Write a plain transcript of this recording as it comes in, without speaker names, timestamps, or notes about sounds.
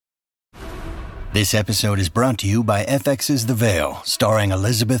This episode is brought to you by FX's The Veil, starring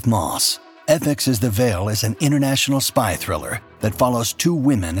Elizabeth Moss. FX's The Veil is an international spy thriller that follows two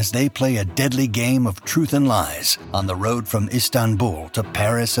women as they play a deadly game of truth and lies on the road from Istanbul to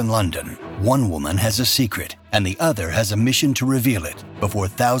Paris and London. One woman has a secret, and the other has a mission to reveal it before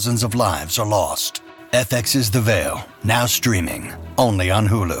thousands of lives are lost. FX's The Veil, now streaming, only on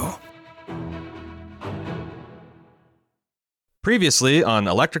Hulu. Previously on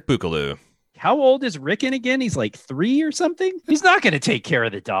Electric Boogaloo. How old is Rickon again? He's like 3 or something? He's not going to take care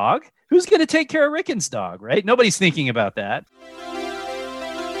of the dog. Who's going to take care of Rickon's dog, right? Nobody's thinking about that.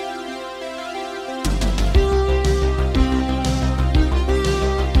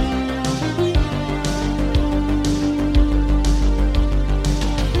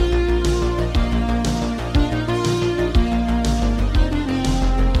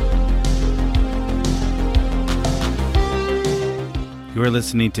 You are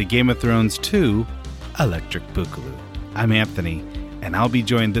listening to Game of Thrones 2, Electric Boogaloo. I'm Anthony, and I'll be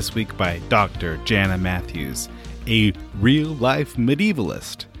joined this week by Dr. Jana Matthews, a real-life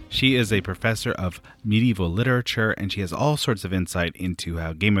medievalist. She is a professor of medieval literature, and she has all sorts of insight into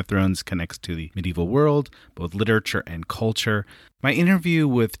how Game of Thrones connects to the medieval world, both literature and culture. My interview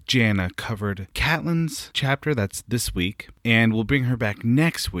with Jana covered Catelyn's chapter, that's this week, and we'll bring her back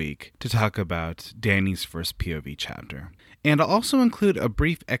next week to talk about Dany's first POV chapter. And I'll also include a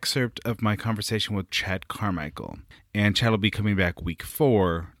brief excerpt of my conversation with Chad Carmichael. And Chad will be coming back week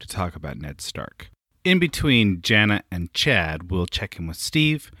 4 to talk about Ned Stark. In between Jana and Chad, we'll check in with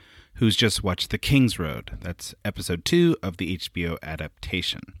Steve, who's just watched The King's Road. That's episode 2 of the HBO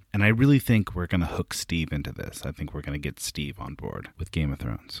adaptation. And I really think we're going to hook Steve into this. I think we're going to get Steve on board with Game of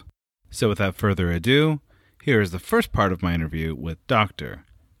Thrones. So without further ado, here is the first part of my interview with Dr.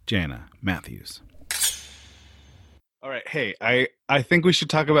 Jana Matthews. All right. Hey, I think we should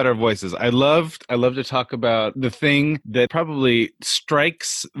talk about our voices. I love to talk about the thing that probably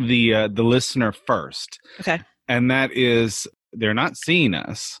strikes the listener first. Okay. And that is they're not seeing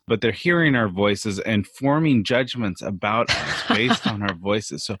us, but they're hearing our voices and forming judgments about us based on our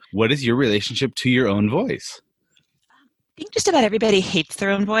voices. So what is your relationship to your own voice? I think just about everybody hates their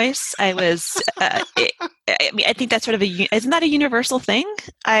own voice. I think that's sort of isn't that a universal thing?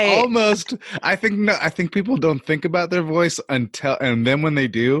 I think people don't think about their voice and then when they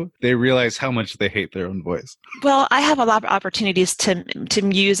do, they realize how much they hate their own voice. Well, I have a lot of opportunities to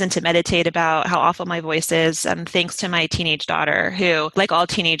muse and to meditate about how awful my voice is, thanks to my teenage daughter, who, like all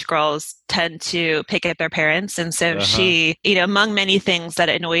teenage girls, tend to pick at their parents. And so she, among many things that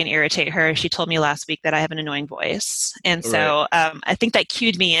annoy and irritate her, she told me last week that I have an annoying voice. And so I think that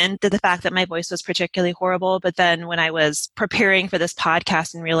cued me into the fact that my voice was particularly horrible. But then when I was preparing for this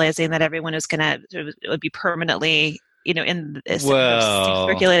podcast and realizing that everyone it would be permanently,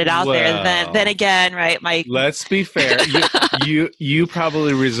 circulated out there, then again, right? Let's be fair. You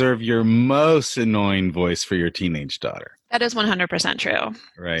probably reserve your most annoying voice for your teenage daughter. That is 100% true.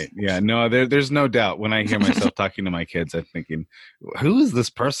 Right. Yeah. No, there's no doubt. When I hear myself talking to my kids, I'm thinking, who is this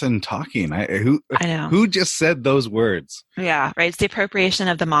person talking? I know. Who just said those words? Yeah. Right. It's the appropriation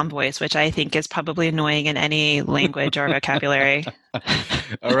of the mom voice, which I think is probably annoying in any language or vocabulary.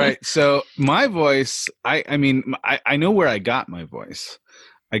 All right. So my voice, I know where I got my voice.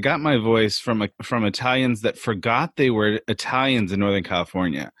 I got my voice from Italians that forgot they were Italians in Northern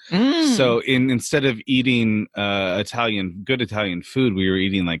California. So instead of eating good Italian food, we were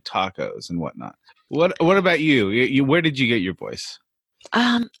eating like tacos and whatnot. What about you? Where did you get your voice?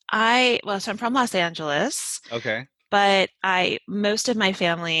 So I'm from Los Angeles. Okay. But most of my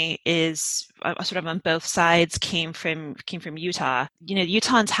family is sort of on both sides came from Utah.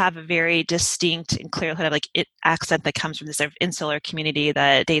 Utahns have a very distinct and clear kind of accent that comes from this sort of insular community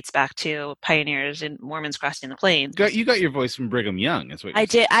that dates back to pioneers and Mormons crossing the plains. You got your voice from Brigham Young. That's what I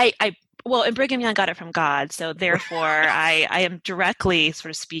did. Well, and Brigham Young got it from God, so therefore I am directly sort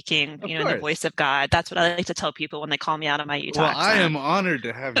of speaking, in the voice of God. That's what I like to tell people when they call me out on my Utah accent. I am honored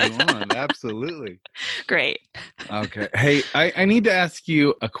to have you on. Absolutely. Great. Okay. Hey, I need to ask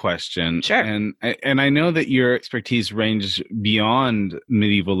you a question. Sure. And I know that your expertise ranges beyond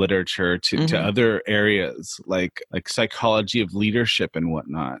medieval literature to other areas like psychology of leadership and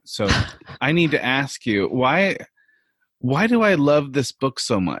whatnot. So I need to ask you, why do I love this book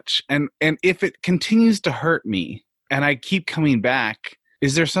so much? And if it continues to hurt me and I keep coming back,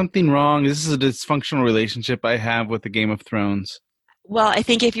 is there something wrong? Is this a dysfunctional relationship I have with the Game of Thrones? Well, I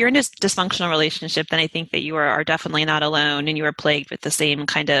think if you're in a dysfunctional relationship, then I think that you are definitely not alone and you are plagued with the same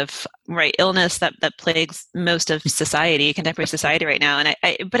kind of, illness that plagues most of society, contemporary society right now. And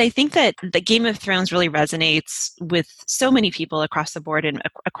but I think that the Game of Thrones really resonates with so many people across the board and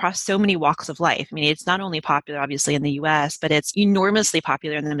across so many walks of life. I mean, it's not only popular, obviously, in the US, but it's enormously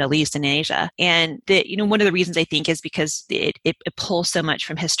popular in the Middle East and Asia. And one of the reasons I think is because it pulls so much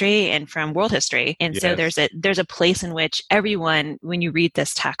from history and from world history. And so there's a place in which everyone, when you read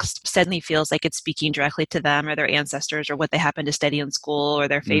this text, suddenly feels like it's speaking directly to them or their ancestors or what they happen to study in school or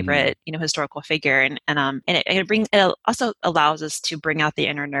their favorite, historical figure. And it also allows us to bring out the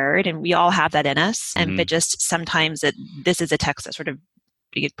inner nerd, and we all have that in us. And but just sometimes this is a text that sort of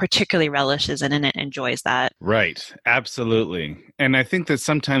particularly relishes in and enjoys that. Right. Absolutely. And I think that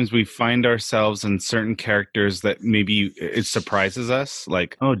sometimes we find ourselves in certain characters that maybe it surprises us,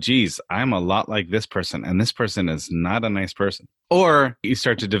 like, oh, geez, I'm a lot like this person, and this person is not a nice person. Or you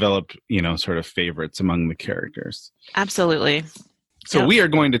start to develop, sort of favorites among the characters. Absolutely. So we are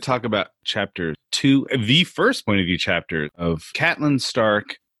going to talk about chapter 2, the first point of view chapter of Catelyn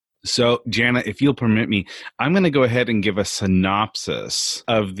Stark. So, Jana, if you'll permit me, I'm going to go ahead and give a synopsis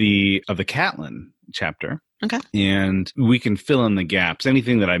of the Catelyn chapter. Okay. And we can fill in the gaps.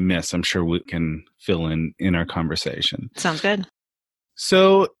 Anything that I miss, I'm sure we can fill in our conversation. Sounds good.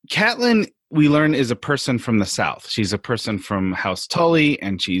 So, Catelyn, we learn, is a person from the South. She's a person from House Tully,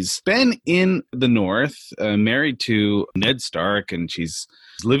 and she's been in the North, married to Ned Stark, and she's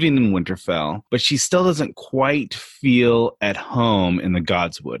living in Winterfell, but she still doesn't quite feel at home in the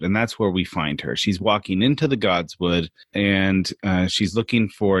Godswood, and that's where we find her. She's walking into the Godswood, and she's looking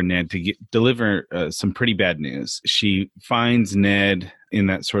for Ned to deliver some pretty bad news. She finds Ned in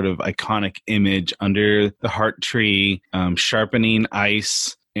that sort of iconic image under the heart tree, sharpening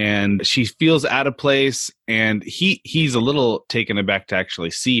ice. And she feels out of place, and he's a little taken aback to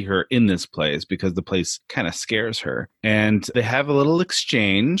actually see her in this place because the place kind of scares her. And they have a little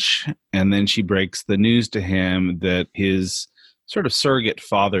exchange, and then she breaks the news to him that his sort of surrogate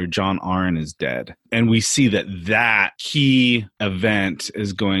father, Jon Arryn, is dead. And we see that key event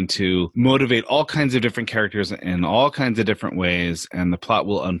is going to motivate all kinds of different characters in all kinds of different ways, and the plot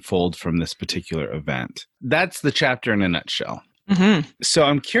will unfold from this particular event. That's the chapter in a nutshell. Mm-hmm. So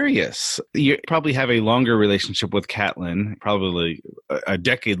I'm curious, you probably have a longer relationship with Catelyn, probably a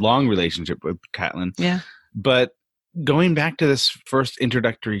decade-long relationship with Catelyn. Yeah. But going back to this first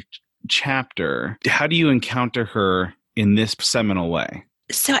introductory chapter, how do you encounter her in this seminal way?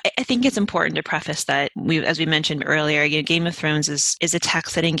 So I think it's important to preface that as we mentioned earlier, Game of Thrones is a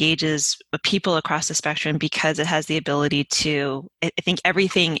text that engages people across the spectrum because it has the ability to, I think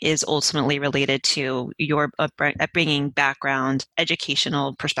everything is ultimately related to your upbringing, background,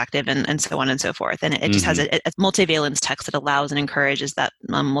 educational perspective, and so on and so forth. And it just has a multivalence text that allows and encourages that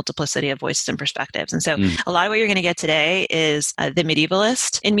multiplicity of voices and perspectives. And so a lot of what you're going to get today is the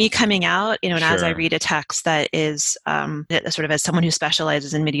medievalist in me coming out, and as I read a text that is sort of as someone who specializes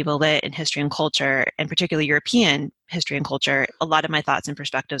in medieval lit and history and culture, and particularly European history and culture, a lot of my thoughts and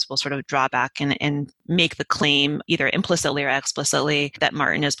perspectives will sort of draw back and make the claim, either implicitly or explicitly, that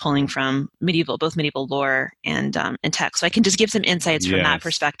Martin is pulling from both medieval lore and text. So I can just give some insights from that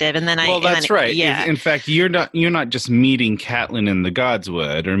perspective, and then that's right. Yeah. In fact, you're not just meeting Catelyn in the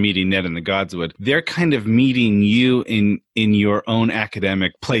Godswood or meeting Ned in the Godswood. They're kind of meeting you in your own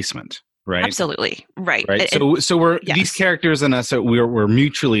academic placement. Right. Absolutely. Right. So we're these characters and us, we're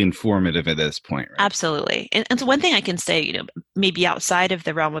mutually informative at this point. Right? Absolutely. And so one thing I can say, maybe outside of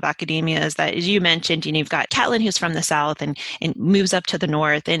the realm of academia is that, as you mentioned, you've got Catelyn, who's from the South and moves up to the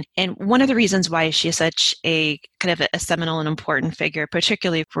North. And one of the reasons why she is such a kind of a seminal and important figure,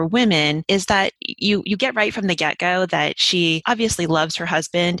 particularly for women, is that you get right from the get-go that she obviously loves her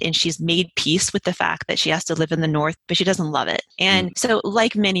husband, and she's made peace with the fact that she has to live in the North, but she doesn't love it. And so,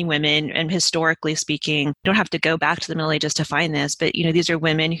 like many women, and historically speaking, you don't have to go back to the Middle Ages to find this, but these are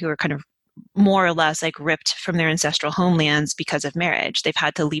women who are kind of more or less like ripped from their ancestral homelands because of marriage. They've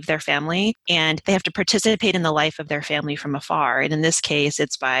had to leave their family, and they have to participate in the life of their family from afar. And in this case,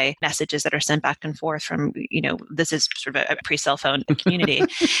 it's by messages that are sent back and forth from, this is sort of a pre-cell phone community.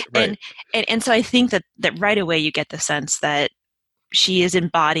 Right. And so I think that right away you get the sense that she is in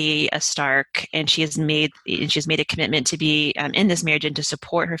body a Stark, and she's made a commitment to be in this marriage and to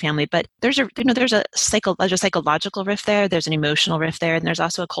support her family. But there's a psychological rift there. There's an emotional rift there, and there's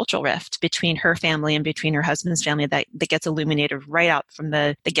also a cultural rift between her family and between her husband's family that gets illuminated right out from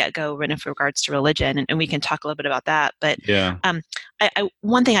the get-go in regards to religion. And we can talk a little bit about that. But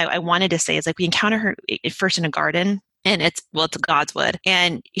one thing I wanted to say is, like, we encounter her first in a garden. it's God's wood.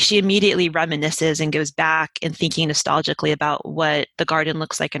 And she immediately reminisces and goes back and thinking nostalgically about what the garden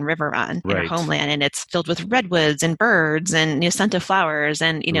looks like in River Run, in her homeland. And it's filled with redwoods and birds and scent of flowers.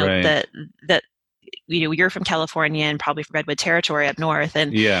 And, you're from California and probably from Redwood Territory up north.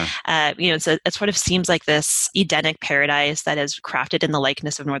 And, so it sort of seems like this Edenic paradise that is crafted in the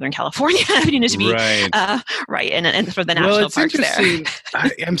likeness of Northern California. And for the national parks there.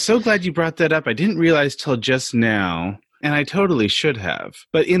 I'm so glad you brought that up. I didn't realize till just now, and I totally should have.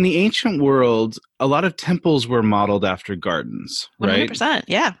 But in the ancient world, a lot of temples were modeled after gardens, right? 100%,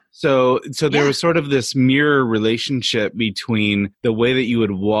 yeah. So there was sort of this mirror relationship between the way that you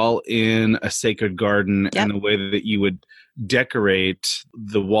would wall in a sacred garden and the way that you would decorate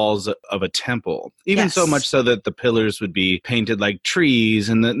the walls of a temple. Even so much so that the pillars would be painted like trees,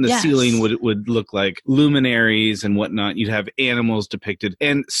 and the ceiling would look like luminaries and whatnot. You'd have animals depicted.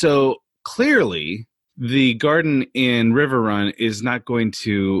 And so clearly the garden in River Run is not going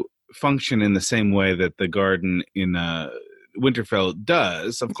to function in the same way that the garden in Winterfell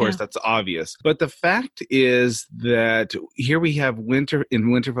does. Of course, that's obvious. But the fact is that here we have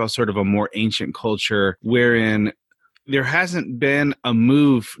Winterfell sort of a more ancient culture wherein there hasn't been a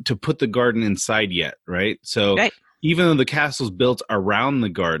move to put the garden inside yet, right? So even though the castle's built around the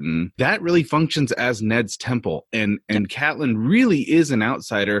garden, that really functions as Ned's temple. And Catelyn really is an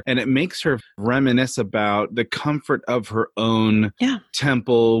outsider, and it makes her reminisce about the comfort of her own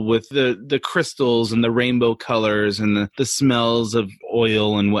temple with the crystals and the rainbow colors and the smells of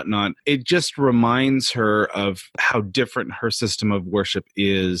oil and whatnot. It just reminds her of how different her system of worship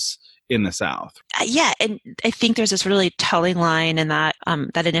is in the South. And I think there's this really telling line in that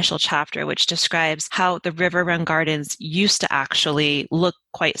initial chapter, which describes how the River Run Gardens used to actually look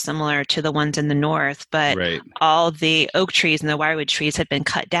quite similar to the ones in the north, but all the oak trees and the wirewood trees had been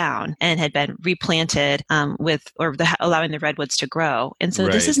cut down and had been replanted allowing the redwoods to grow. And so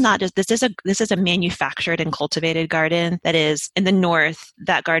this is not just this is a manufactured and cultivated garden. That is, in the north,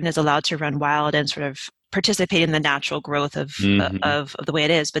 that garden is allowed to run wild and sort of participate in the natural growth of the way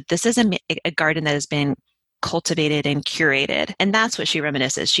it is. But this is a garden that has been cultivated and curated. And that's what she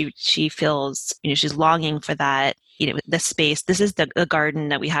reminisces. She feels, she's longing for that, the space. This is the garden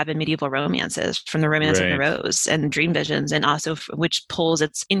that we have in medieval romances, from the Romance of the Rose and Dream Visions, and also which pulls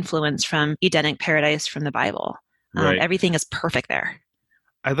its influence from Edenic paradise from the Bible. Everything is perfect there.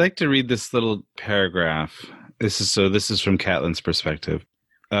 I'd like to read this little paragraph. This is from Catelyn's perspective.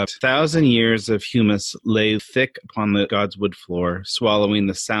 1,000 years of humus lay thick upon the god's wood floor, swallowing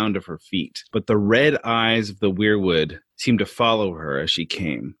the sound of her feet. But the red eyes of the weirwood seemed to follow her as she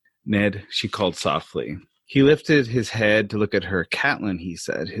came. "Ned," she called softly. He lifted his head to look at her. "Catelyn," he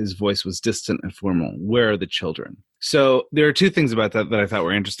said. His voice was distant and formal. "Where are the children?" So there are two things about that I thought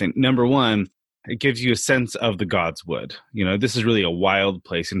were interesting. Number one, it gives you a sense of the god's wood. This is really a wild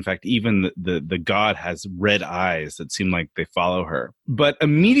place. In fact, even the god has red eyes that seem like they follow her. But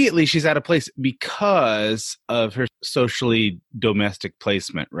immediately she's out of place because of her socially domestic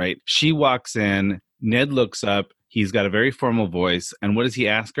placement, right? She walks in, Ned looks up, he's got a very formal voice. And what does he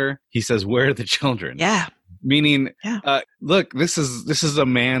ask her? He says, "Where are the children?" Yeah. Meaning, look, this is a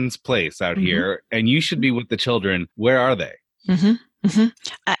man's place out here, and you should be with the children. Where are they?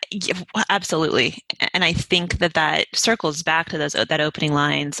 Absolutely. And I think that circles back to that opening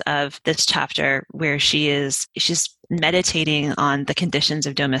lines of this chapter, where she's meditating on the conditions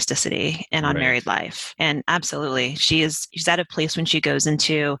of domesticity and on married life. And absolutely, she's at a place when she goes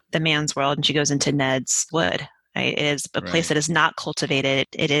into the man's world and she goes into Ned's wood. Right? It is a place that is not cultivated.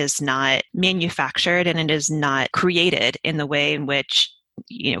 It is not manufactured, and it is not created in the way in which,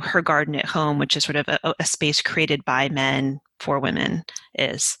 her garden at home, which is sort of a space created by men for women,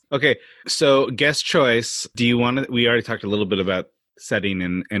 is. Okay. So guest choice. Do you want to, we already talked a little bit about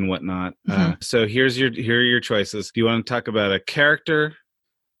setting and whatnot. So here are your choices. Do you want to talk about a character,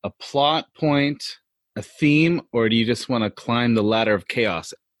 a plot point, a theme, or do you just want to climb the ladder of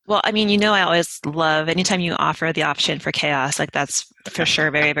chaos? Well, I always love anytime you offer the option for chaos, like that's for sure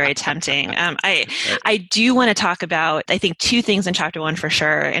very, very tempting. I do want to talk about, I think, two things in chapter 1 for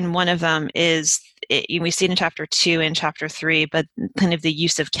sure. And one of them is, we see it in chapter 2 and chapter 3, but kind of the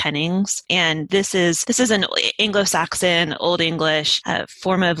use of kennings. And this is an Anglo-Saxon, Old English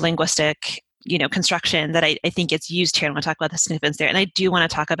form of linguistic construction that I think it's used here. I want to talk about the significance there. And I do want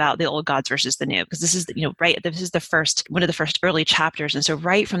to talk about the old gods versus the new, because this is, this is one of the first early chapters. And so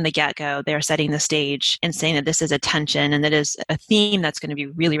right from the get-go, they're setting the stage and saying that this is a tension and that is a theme that's going to be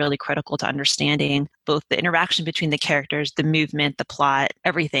really, really critical to understanding both the interaction between the characters, the movement, the plot,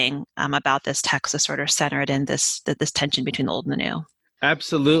 everything about this text is sort of centered in this tension between the old and the new.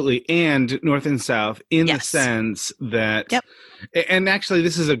 Absolutely. And North and South in the Yes. sense that, Yep. and actually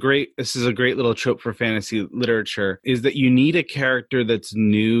this is a great little trope for fantasy literature, is that you need a character that's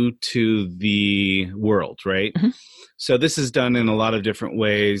new to the world, right? Mhm. So this is done in a lot of different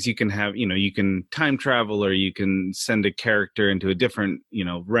ways. You can have, you can time travel, or you can send a character into a different,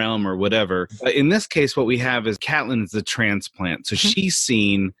 realm or whatever. But in this case, what we have is Catelyn is the transplant. So she's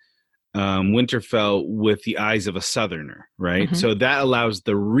seen Winterfell with the eyes of a Southerner, right? Mhm. So that allows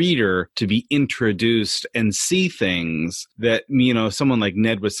the reader to be introduced and see things that, someone like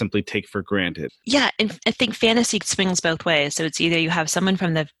Ned would simply take for granted. Yeah, and I think fantasy swings both ways. So it's either you have someone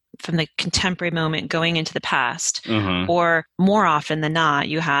from the contemporary moment going into the past, or more often than not,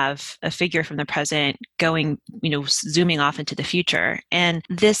 you have a figure from the present going, zooming off into the future. And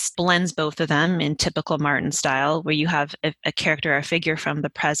this blends both of them in typical Martin style, where you have a character, a figure from the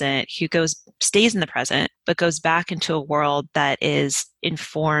present who stays in the present, but goes back into a world that is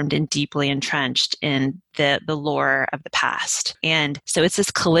informed and deeply entrenched in the lore of the past. And so it's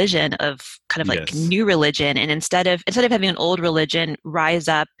this collision of kind of like new religion. And instead of having an old religion rise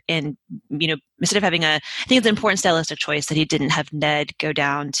up and, instead of having I think it's an important stylistic choice that he didn't have Ned go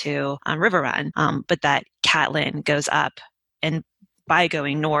down to Riverrun, but that Catelyn goes up, and by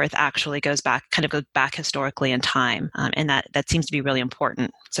going north actually goes back historically in time. And that seems to be really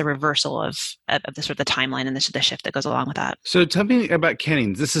important. It's a reversal of the sort of the timeline and the shift that goes along with that. So tell me about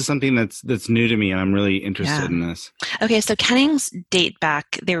kennings. This is something that's new to me, and I'm really interested in this. Okay, so kennings date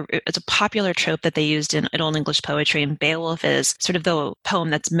back. It's a popular trope that they used in Old English poetry, and Beowulf is sort of the poem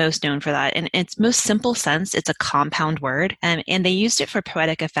that's most known for that. And in its most simple sense, it's a compound word. And they used it for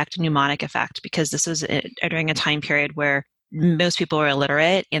poetic effect and mnemonic effect, because this was during a time period where most people were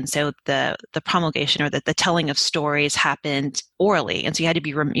illiterate, and so the promulgation or the telling of stories happened orally, and so you had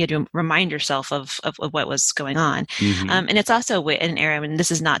to remind yourself of what was going on. And it's also an era, and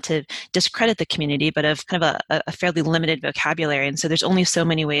this is not to discredit the community, but of kind of a fairly limited vocabulary, and so there's only so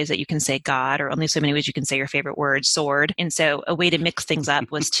many ways that you can say God, or only so many ways you can say your favorite word, sword. And so a way to mix things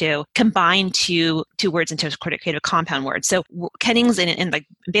up was to combine two words into a creative compound word. So kennings in like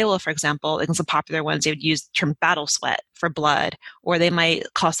Beowulf, for example, like some popular ones, they would use the term battle sweat for blood, or they might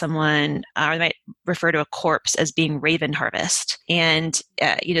call someone, or they might refer to a corpse as being raven harvest. And,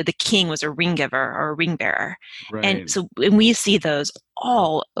 the king was a ring giver or a ring bearer. Right. And so when we see those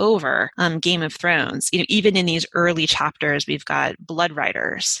all over Game of Thrones, even in these early chapters, we've got blood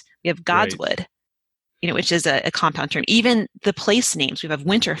riders, we have Godswood, which is a compound term. Even the place names, we have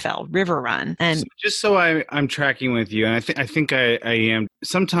Winterfell, Riverrun. And so just so I'm tracking with you, and I think I am,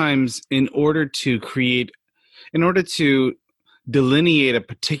 sometimes in order to delineate a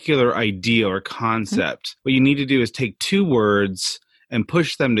particular idea or concept, what you need to do is take two words and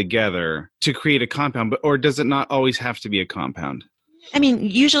push them together to create a compound. Or does it not always have to be a compound? I mean,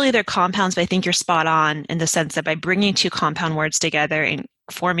 usually they're compounds, but I think you're spot on in the sense that by bringing two compound words together and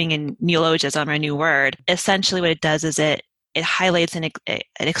forming a neologism or a new word, essentially what it does is it highlights and it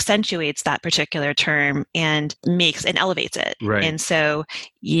accentuates that particular term and elevates it. Right. And so,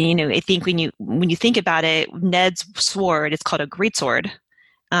 I think when you think about it, Ned's sword, it's called a greatsword,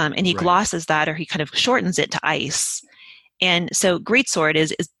 and he glosses that, or he kind of shortens it to ice. And so greatsword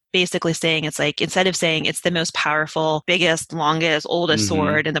is basically saying, it's like, instead of saying it's the most powerful, biggest, longest, oldest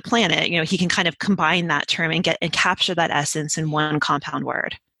sword in the planet, he can kind of combine that term and capture that essence in one compound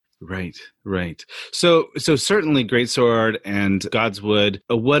word. Right. So certainly Greatsword and Godswood.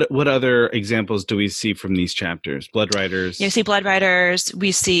 What other examples do we see from these chapters? Blood Riders. You see Blood Riders.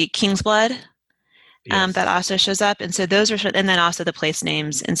 We see King's Blood. Yes. That also shows up, and so those are, and then also the place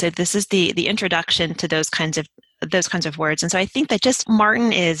names, and so this is the introduction to those kinds of words. And so I think that just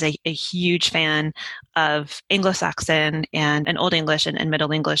Martin is a huge fan of Anglo-Saxon and Old English and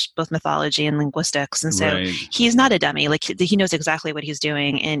Middle English, both mythology and linguistics. And so he's not a dummy. Like, he knows exactly what he's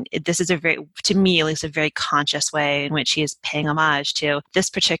doing. And this is to me, at least, a very conscious way in which he is paying homage to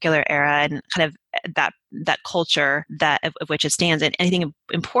this particular era and kind of that culture of which it stands. And I think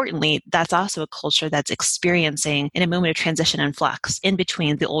importantly, that's also a culture that's experiencing in a moment of transition and flux in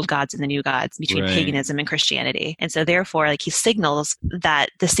between the old gods and the new gods, between paganism and Christianity. And so therefore, like, he signals that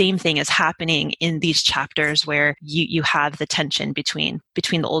the same thing is happening in these chapters where you have the tension between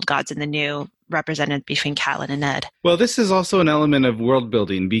the old gods and the new, represented between Catelyn and Ned. Well, this is also an element of world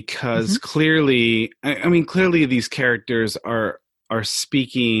building, because clearly these characters are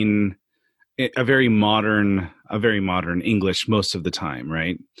speaking a very modern English most of the time,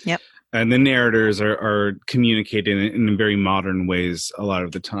 right? Yep. And the narrators are communicating in very modern ways a lot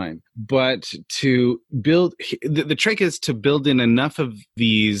of the time. But to build, the trick is to build in enough of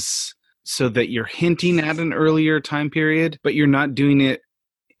these so that you're hinting at an earlier time period, but you're not doing it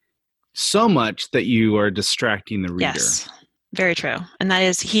so much that you are distracting the reader. Yes, very true. And that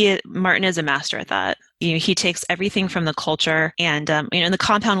is, Martin is a master at that. He takes everything from the culture, and and the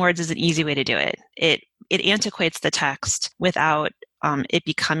compound words is an easy way to do it. It antiquates the text without it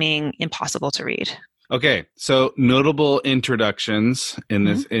becoming impossible to read. Okay, so notable introductions in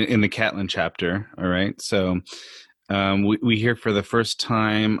this in the Catelyn chapter. All right, so we hear for the first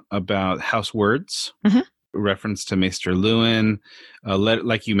time about house words, reference to Maester Luwin,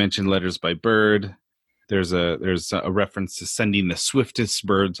 like you mentioned, letters by bird. There's a reference to sending the swiftest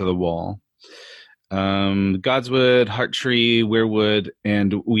bird to the wall. Godswood, Hearttree, Weirwood,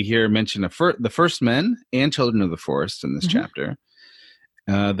 and we hear mention of the first men and children of the forest in this chapter.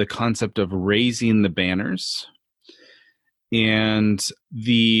 The concept of raising the banners. And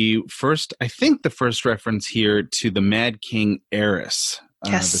the first reference here to the Mad King Aerys,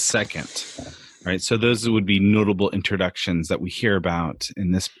 the second. Right, so those would be notable introductions that we hear about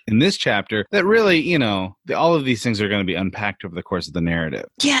in this chapter that really, all of these things are going to be unpacked over the course of the narrative.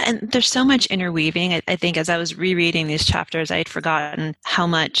 Yeah, and there's so much interweaving. I think as I was rereading these chapters, I had forgotten how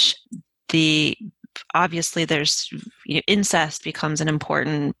much obviously there's incest becomes an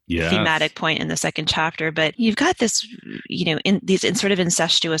important thematic point in the second chapter, but you've got this in sort of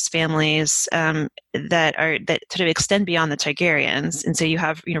incestuous families that sort of extend beyond the Targaryens, and so you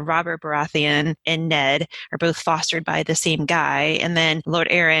have Robert Baratheon and Ned are both fostered by the same guy, and then Lord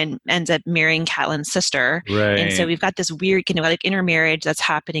Aaron ends up marrying Catelyn's sister, right? And so we've got this weird like intermarriage that's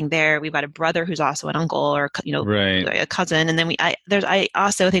happening there. We've got a brother who's also an uncle or a cousin, and then I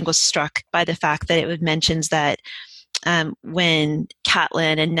also think was struck by the fact that it mentions that when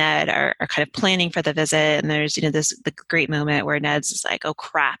Catelyn and Ned are kind of planning for the visit, and there's the great moment where Ned's like, oh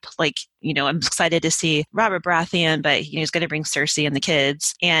crap, like I'm excited to see Robert Baratheon, but he's going to bring Cersei and the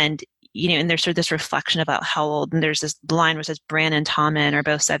kids, and and there's sort of this reflection about how old, and there's this line where it says Bran and Tommen are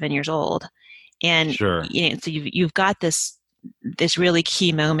both 7 years old, and so you've got this really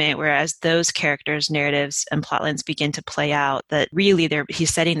key moment where as those characters' narratives and plotlines begin to play out, that really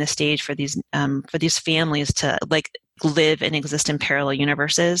he's setting the stage for these families to like live and exist in parallel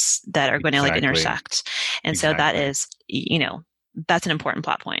universes that are going to like intersect. And so that is, that's an important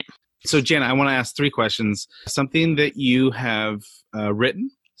plot point. So Jana, I want to ask 3 questions. Something that you have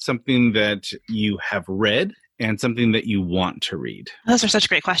written, something that you have read, and something that you want to read? Those are such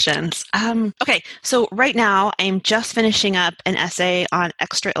great questions. Okay, so right now I'm just finishing up an essay on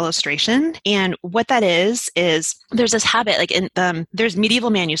extra illustration, and what that is there's this habit, like there's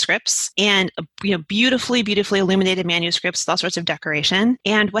medieval manuscripts and beautifully illuminated manuscripts with all sorts of decoration.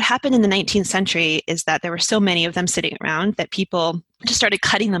 And what happened in the 19th century is that there were so many of them sitting around that people just started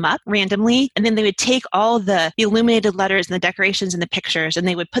cutting them up randomly, and then they would take all the illuminated letters and the decorations and the pictures, and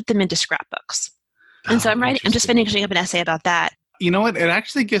they would put them into scrapbooks. And so I'm just finishing up an essay about that. You know what? It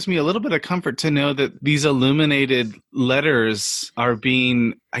actually gives me a little bit of comfort to know that these illuminated letters are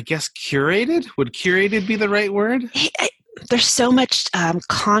being, I guess, curated. Would curated be the right word? There's so much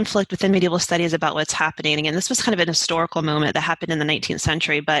conflict within medieval studies about what's happening. Again, this was kind of an historical moment that happened in the 19th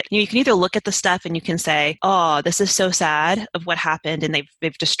century, but you can either look at the stuff and you can say, oh, this is so sad of what happened, and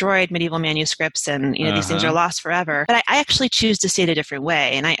they've destroyed medieval manuscripts, and these things are lost forever. But I actually choose to see it a different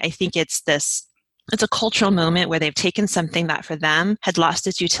way, and I think it's a cultural moment where they've taken something that for them had lost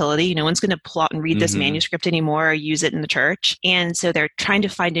its utility. No one's going to pull out and read this manuscript anymore or use it in the church. And so they're trying to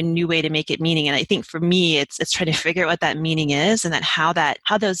find a new way to make it meaning. And I think for me, it's trying to figure out what that meaning is, and that how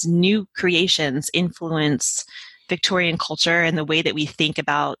those new creations influence Victorian culture and the way that we think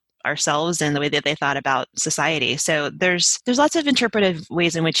about ourselves and the way that they thought about society. So there's lots of interpretive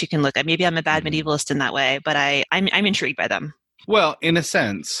ways in which you can look at. Maybe I'm a bad medievalist in that way, but I'm intrigued by them. Well, in a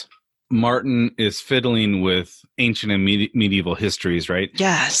sense, Martin is fiddling with ancient and medieval histories, right?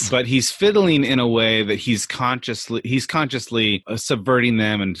 Yes. But he's fiddling in a way that he's consciously subverting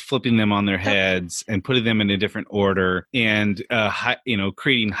them and flipping them on their heads and putting them in a different order and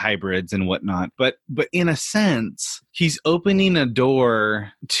creating hybrids and whatnot. But in a sense, he's opening a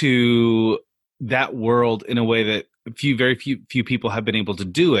door to that world in a way that very few people have been able to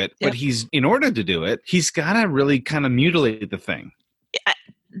do it. Yep. But in order to do it, he's got to really kind of mutilate the thing.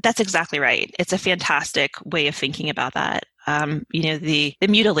 That's exactly right. It's a fantastic way of thinking about that. The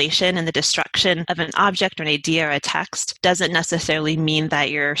mutilation and the destruction of an object or an idea or a text doesn't necessarily mean that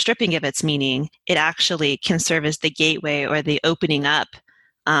you're stripping of its meaning. It actually can serve as the gateway or the opening up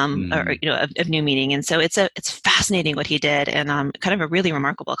of new meaning. And so it's fascinating what he did, and kind of a really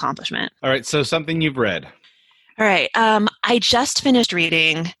remarkable accomplishment. All right. So something you've read. All right. I just finished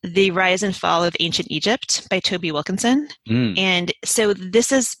reading The Rise and Fall of Ancient Egypt by Toby Wilkinson. And so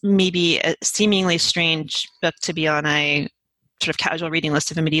this is maybe a seemingly strange book to be on a sort of casual reading list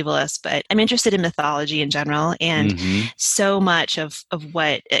of a medievalist, but I'm interested in mythology in general. And so much of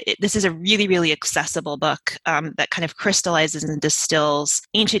what this is a really, really accessible book that kind of crystallizes and distills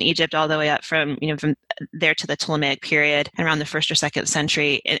ancient Egypt all the way up from there to the Ptolemaic period and around the 1st or 2nd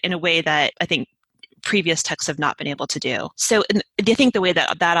century in a way that I think previous texts have not been able to do. So I think the way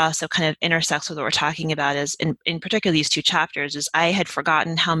that also kind of intersects with what we're talking about is in particular these 2 chapters is I had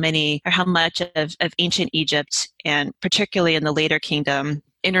forgotten how much of ancient Egypt, and particularly in the later kingdom,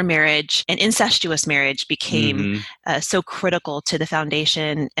 intermarriage and incestuous marriage became so critical to the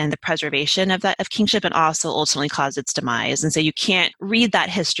foundation and the preservation of kingship, and also ultimately caused its demise. And so you can't read that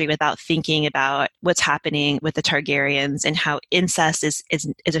history without thinking about what's happening with the Targaryens and how incest is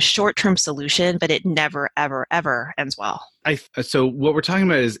a short-term solution, but it never, ever, ever ends well. So what we're talking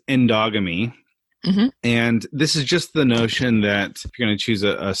about is endogamy. And this is just the notion that if you're going to choose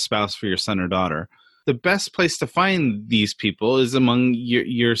a spouse for your son or daughter, the best place to find these people is among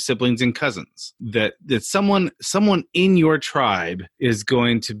your siblings and cousins. That someone in your tribe is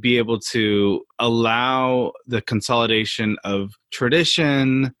going to be able to allow the consolidation of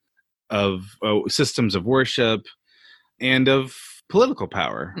tradition, of systems of worship, and of political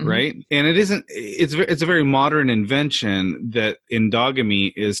power, right? And it's a very modern invention that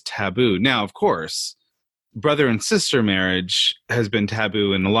endogamy is taboo. Now, of course, brother and sister marriage has been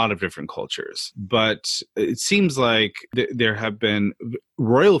taboo in a lot of different cultures, but it seems like there have been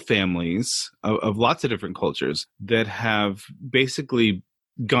royal families of lots of different cultures that have basically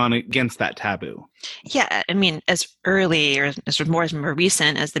gone against that taboo. Yeah, I mean, as early or as more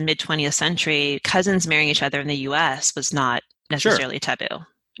recent as the mid-20th century, cousins marrying each other in the U.S. was not necessarily taboo.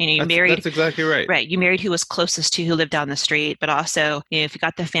 You married. That's exactly right. Right. You married who was closest to, who lived down the street, but also, if you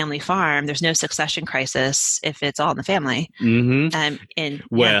got the family farm, there's no succession crisis if it's all in the family. And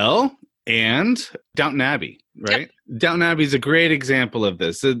Downton Abbey, right? Yep. Downton Abbey is a great example of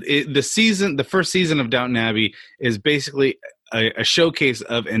this. The first season of Downton Abbey is basically a showcase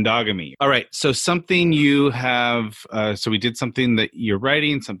of endogamy. All right. So something you have, so we did something that you're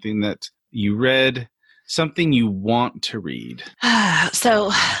writing, something that you read, something you want to read.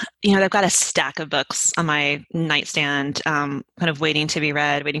 So, I've got a stack of books on my nightstand, kind of waiting to be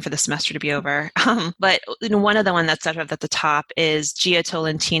read, waiting for the semester to be over. But one of the ones that's at the top is Gia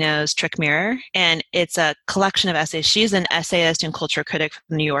Tolentino's Trick Mirror. And it's a collection of essays. She's an essayist and culture critic from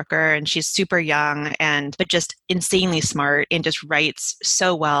The New Yorker, and she's super young but just insanely smart and just writes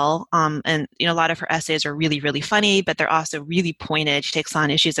so well. And a lot of her essays are really, really funny, but they're also really pointed. She takes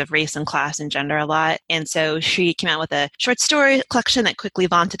on issues of race and class and gender a lot. And so she came out with a short story collection that quickly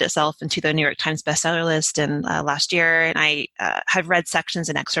vaunted itself into the New York Times bestseller list last year. And I have read sections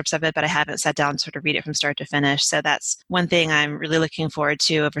and excerpts of it, but I haven't sat down to sort of read it from start to finish. So that's one thing I'm really looking forward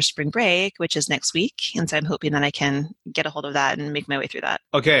to over spring break, which is next week. And so I'm hoping that I can get a hold of that and make my way through that.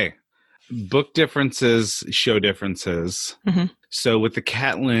 Okay. Book differences, show differences. So with the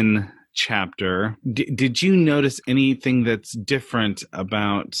Catelyn chapter, did you notice anything that's different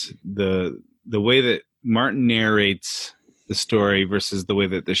about the way that Martin narrates the story versus the way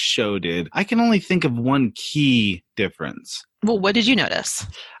that the show did? I can only think of one key difference. Well, what did you notice?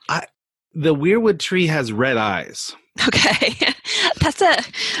 The Weirwood tree has red eyes. Okay. That's a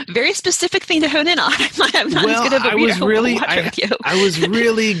very specific thing to hone in on. I'm not as good of a reader. I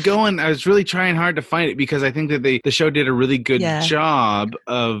was really trying hard to find it because I think that the show did a really good job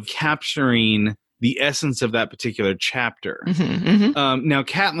of capturing the essence of that particular chapter. Now,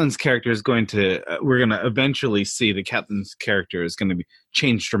 Catelyn's character is we're going to eventually see that Catelyn's character is going to be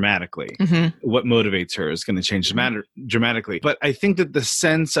changed dramatically. What motivates her is going to change dramatically. But I think that the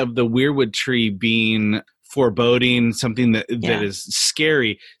sense of the Weirwood tree being foreboding, something that is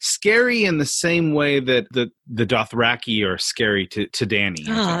scary in the same way that the Dothraki are scary to Dany.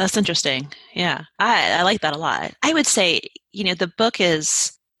 Oh, that's interesting. Yeah, I like that a lot. I would say, the book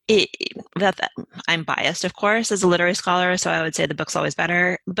is... I'm biased, of course, as a literary scholar, so I would say the book's always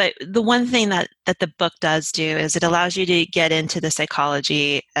better. But the one thing that the book does do is it allows you to get into the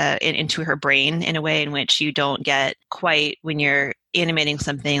psychology, into her brain in a way in which you don't get quite when you're animating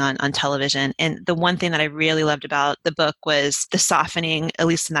something on television. And the one thing that I really loved about the book was the softening, at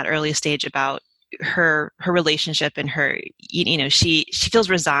least in that early stage, about her relationship and her, she feels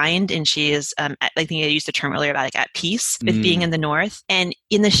resigned, and she is, I think I used the term earlier about at peace with being in the North. And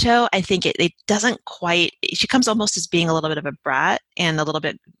in the show, I think it doesn't quite, she comes almost as being a little bit of a brat and a little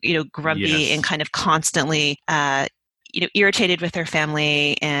bit, grumpy and kind of constantly, irritated with her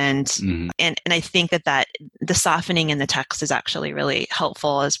family, and I think that the softening in the text is actually really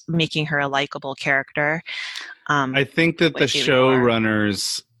helpful as making her a likable character. I think that the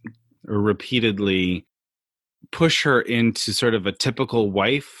showrunners repeatedly push her into sort of a typical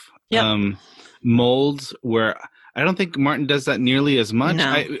wife mold, where I don't think Martin does that nearly as much.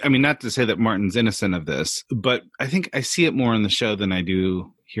 No. I mean, not to say that Martin's innocent of this, but I think I see it more in the show than I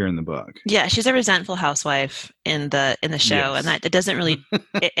do here in the book. Yeah, she's a resentful housewife in the show, Yes. and that it doesn't really,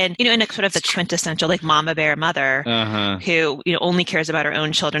 and in a sort of the quintessential like mama bear mother who only cares about her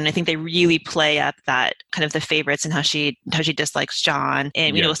own children. I think they really play up that kind of the favorites and how she dislikes John,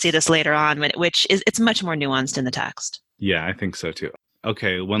 and we'll see this later on, which is it's much more nuanced in the text. Yeah, I think so too.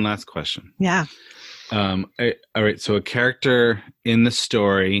 Okay, one last question. Yeah. All right. So a character in the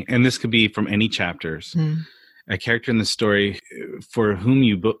story, and this could be from any chapters, a character in the story for whom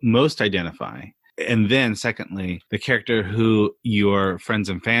you most identify. And then secondly, the character who your friends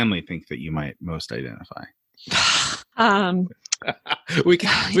and family think that you might most identify. We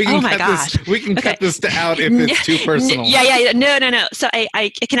can cut this out if it's too personal. Yeah. No. So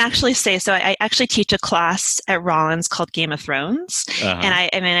I can actually say, so I actually teach a class at Rollins called Game of Thrones. And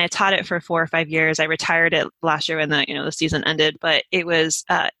I taught it for 4 or 5 years. I retired it last year when the season ended, but it was,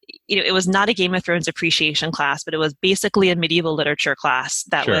 it was not a Game of Thrones appreciation class, but it was basically a medieval literature class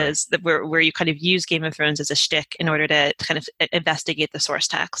that was where you kind of use Game of Thrones as a shtick in order to kind of investigate the source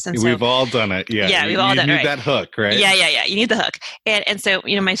text. And so, we've all done it. Yeah, we've all done it. You need that hook, right? Yeah. You need the hook. And so,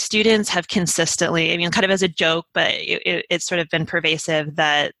 my students have consistently, kind of as a joke, but it's sort of been pervasive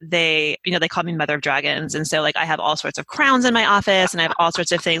that they call me Mother of Dragons. And so like I have all sorts of crowns in my office and I have all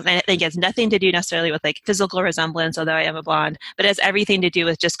sorts of things. And I think it has nothing to do necessarily with like physical resemblance, although I am a blonde, but it has everything to do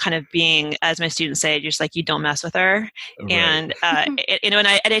with just kind of being, as my students say, just like, you don't mess with her. Right. And, and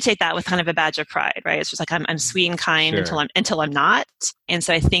I take that with kind of a badge of pride, right? It's just like, I'm sweet and kind until I'm not. And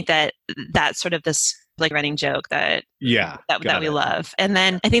so I think that that's sort of this like running joke that we love. And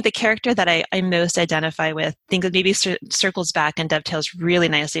then I think the character that I most identify with, I think that maybe circles back and dovetails really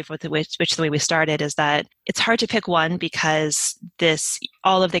nicely with the way we started, is that it's hard to pick one because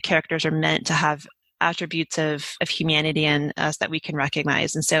all of the characters are meant to have attributes of humanity in us that we can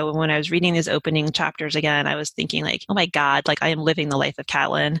recognize. And so when I was reading these opening chapters again, I was thinking like, oh my God, like I am living the life of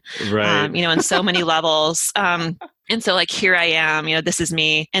Catelyn, right. In so many levels. And so like, here I am, this is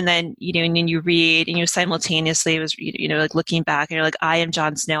me. And then, and then you read and you simultaneously was, like looking back and you're like, I am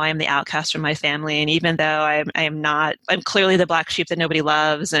Jon Snow. I am the outcast from my family. And even though I'm clearly the black sheep that nobody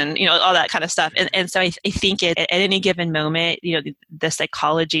loves and, all that kind of stuff. And so I think at any given moment, the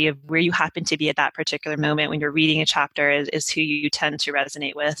psychology of where you happen to be at that particular moment when you're reading a chapter is who you tend to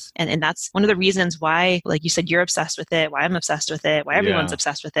resonate with. And that's one of the reasons why, like you said, you're obsessed with it, why I'm obsessed with it, why everyone's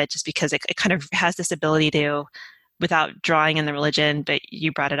obsessed with it, just because it kind of has this ability to, without drawing in the religion, but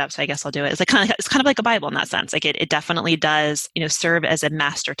you brought it up, so I guess I'll do it. It's kind of like a Bible in that sense. Like it definitely does, serve as a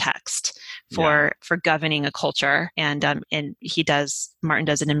master text for governing a culture, and Martin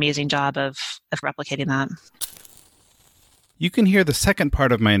does an amazing job of replicating that. You can hear the second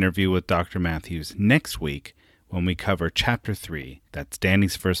part of my interview with Dr. Matthews next week when we cover Chapter 3. That's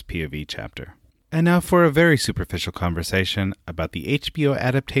Dany's first POV chapter. And now for a very superficial conversation about the HBO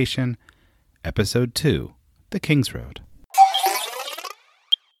adaptation, Episode 2. The King's Road.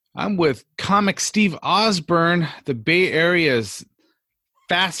 I'm with comic Steve Osborne, the Bay Area's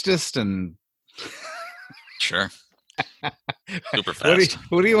fastest and... Sure. Super fast.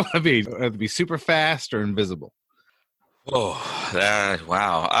 What do you want to be? To be super fast or invisible? Oh,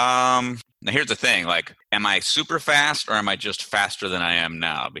 wow. Now here's the thing, like, am I super fast or am I just faster than I am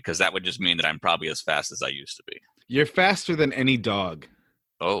now? Because that would just mean that I'm probably as fast as I used to be. You're faster than any dog.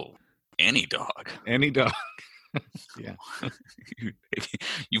 Oh, any dog. Any dog. Yeah.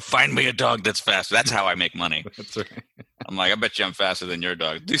 You find me a dog that's faster. That's how I make money. That's right. I'm like, I bet you I'm faster than your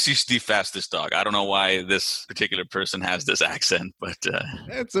dog. This is the fastest dog. I don't know why this particular person has this accent, but...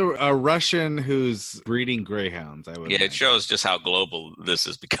 It's a Russian who's breeding greyhounds, I would imagine. It shows just how global this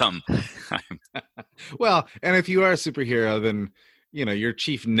has become. Well, and if you are a superhero, then, your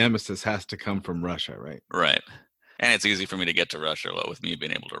chief nemesis has to come from Russia, right? Right. And it's easy for me to get to Russia, with me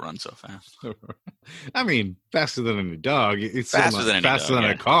being able to run so fast. I mean, faster than any dog. It's faster than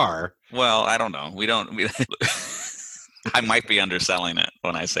a car. Well, I don't know. I might be underselling it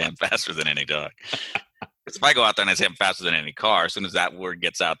when I say I'm faster than any dog. If I go out there and I say I'm faster than any car, as soon as that word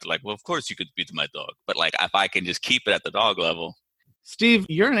gets out, they're like, well, of course you could beat my dog. But like, if I can just keep it at the dog level. Steve,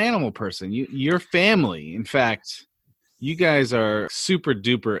 you're an animal person. Your family, in fact, you guys are super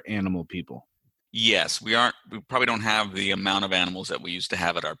duper animal people. Yes, we probably don't have the amount of animals that we used to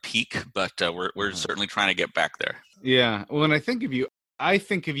have at our peak, but we're certainly trying to get back there. Yeah. When I think of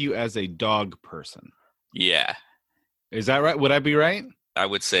you as a dog person. Yeah, Is that right? Would I be right? I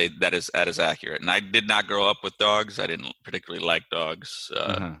would say that is accurate. And I did not grow up with dogs. I didn't particularly like dogs.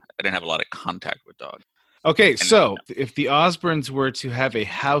 I didn't have a lot of contact with dogs. Okay, so if the Osbournes were to have a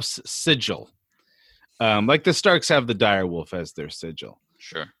house sigil, like the Starks have the direwolf as their sigil,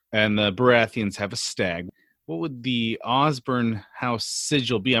 Sure. and the Baratheons have a stag, what would the Osbourne house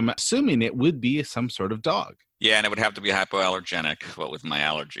sigil be? I'm assuming it would be some sort of dog. Yeah, and it would have to be hypoallergenic, what with my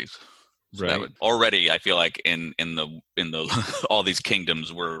allergies. So Right. that would, already, I feel like in the all these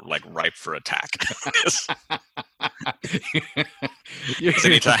kingdoms were like ripe for attack.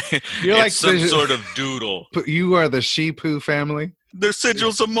 Anytime You're like some the- sort of doodle. But you are the Sheepoo family? Their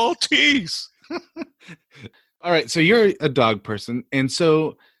sigils are Maltese. All right, so you're a dog person, and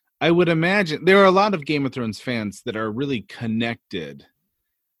so I would imagine there are a lot of Game of Thrones fans that are really connected,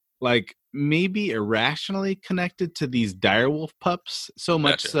 like maybe irrationally connected to these direwolf pups, so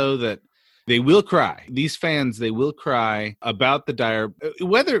much Gotcha. so that they will cry. These fans, they will cry about the dire,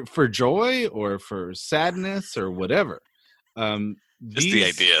 whether for joy or for sadness or whatever. Just the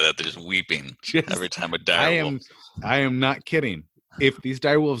These- idea that they're just weeping Just- every time a direwolf. I am not kidding. If these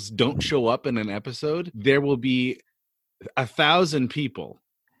direwolves don't show up in an episode, there will be 1,000 people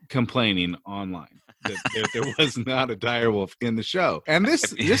complaining online that there was not a direwolf in the show. And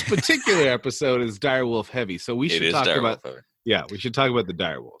this particular episode is direwolf heavy, so we It should is talk direwolf. about we should talk about the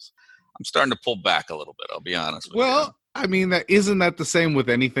direwolves. I'm starting to pull back a little bit. I'll be honest with you. Well, I mean, that isn't that the same with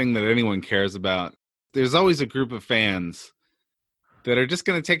anything that anyone cares about? There's always a group of fans that are just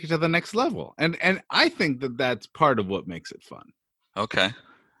going to take it to the next level, and I think that that's part of what makes it fun. Okay.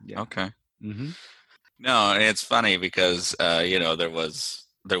 Yeah. Okay. Mm-hmm. No, it's funny because there was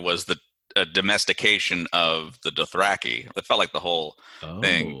the domestication of the Dothraki. It felt like the whole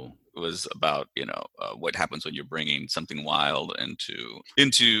thing was about what happens when you're bringing something wild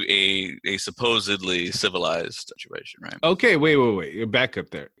into a supposedly civilized situation, right? Okay, wait. You're back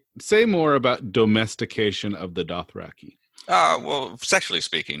up there. Say more about domestication of the Dothraki. Well, sexually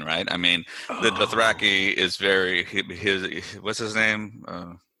speaking, right? I mean, the Dothraki is very his what's his name?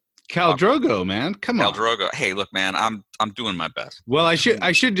 Khal Drogo, man. Come Khal on. Drogo. Hey, look, man, I'm doing my best. Well, I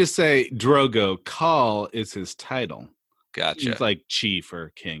should just say Drogo. Khal is his title. Gotcha. He's like chief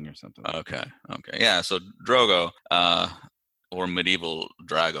or king or something. Okay. Yeah, so Drogo, or medieval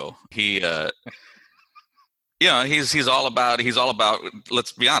Drago, he he's all about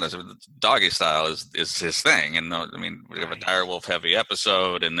let's be honest, doggy style is his thing. And I mean, we have a direwolf heavy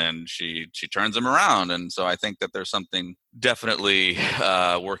episode, and then she turns him around, and so I think that there's something definitely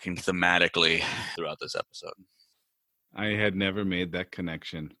working thematically throughout this episode. I had never made that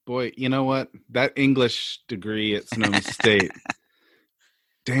connection. Boy, you know what? That English degree at Sonoma State.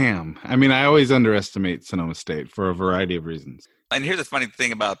 Damn. I mean, I always underestimate Sonoma State for a variety of reasons. And here's the funny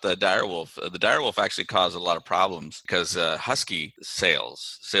thing about the direwolf. The direwolf actually caused a lot of problems because husky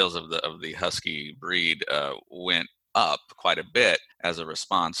sales of the husky breed went up quite a bit as a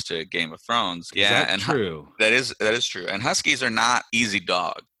response to Game of Thrones. Is that true? That is true. And huskies are not easy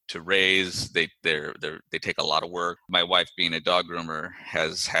dogs to raise. They take a lot of work. My wife, being a dog groomer,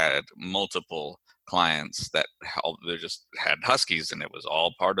 has had multiple clients that they just had huskies, and it was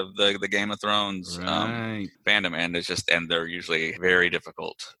all part of the Game of Thrones Right. fandom, and they're usually very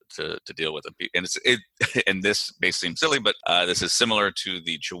difficult to deal with. And and this may seem silly, but this is similar to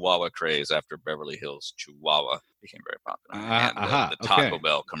the Chihuahua craze after Beverly Hills Chihuahua became very popular, and the Taco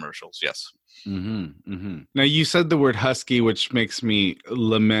Bell commercials. Yes. Mm-hmm, mm-hmm. Now, you said the word husky, which makes me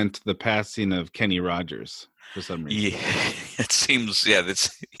lament the passing of Kenny Rogers for some reason. Yeah, it seems. Yeah,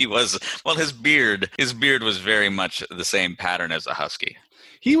 he was. Well, his beard was very much the same pattern as a husky.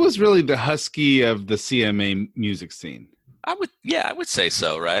 He was really the husky of the CMA music scene. I would say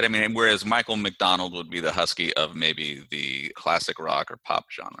so, right? I mean, whereas Michael McDonald would be the husky of maybe the classic rock or pop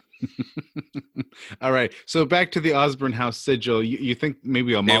genre. All right, so back to the Osbourne House sigil. You think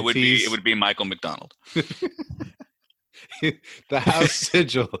maybe a Maltese? It would be Michael McDonald. The house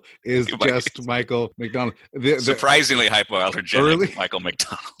sigil is just Michael McDonald. Surprisingly hypoallergenic early Michael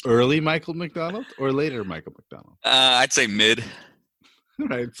McDonald. Early Michael McDonald or later Michael McDonald? I'd say mid.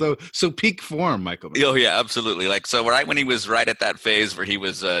 Right. So peak form, Michael McDonald. Oh yeah, absolutely. Like, so right when he was right at that phase where he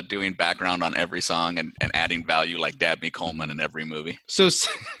was doing background on every song and adding value like Dabney Coleman in every movie. So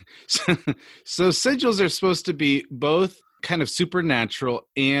sigils are supposed to be both kind of supernatural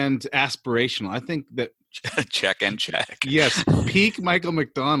and aspirational. I think that check and check. Yes, peak Michael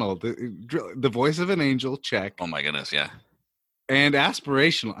McDonald, the voice of an angel, check. Oh my goodness, yeah. And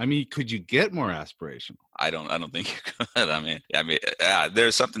aspirational. I mean, could you get more aspirational? I don't think you could.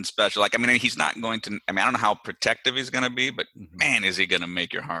 There's something special. Like, I mean, he's not going to. I mean, I don't know how protective he's going to be, but man, is he going to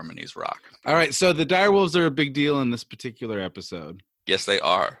make your harmonies rock? All right. So the direwolves are a big deal in this particular episode. Yes, they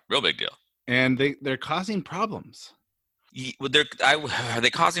are. Real big deal. And they're causing problems. Are they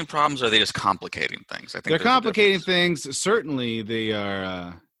causing problems, or are they just complicating things? I think they're complicating things. Certainly, they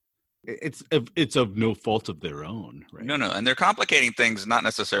are. It's of no fault of their own, right? No, and they're complicating things not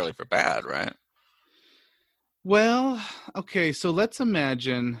necessarily for bad, right? Well, okay, so let's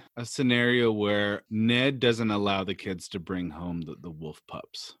imagine a scenario where Ned doesn't allow the kids to bring home the wolf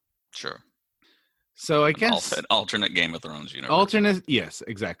pups. Sure. So I guess alternate Game of Thrones universe. Yes,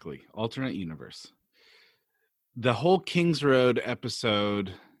 exactly. Alternate universe. The whole King's Road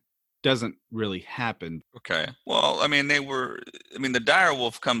episode doesn't really happen. Okay. Well, I mean, the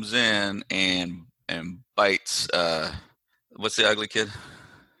direwolf comes in and bites what's the ugly kid?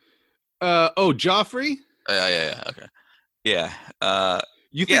 Joffrey? Yeah. Okay. Yeah.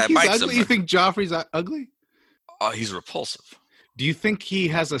 You think he's ugly? You think Joffrey's ugly? Oh, he's repulsive. Do you think he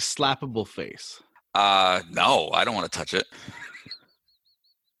has a slappable face? No, I don't want to touch it.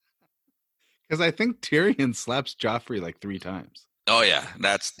 Because I think Tyrion slaps Joffrey like 3 times. Oh yeah,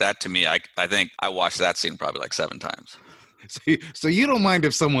 that to me. I think I watched that scene probably like 7 times. So you don't mind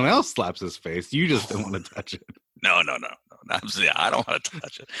if someone else slaps his face? You just don't want to touch it. No. I don't want to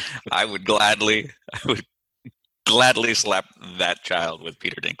touch it. I would gladly slap that child with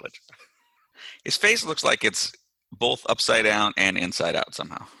Peter Dinklage. His face looks like it's both upside down and inside out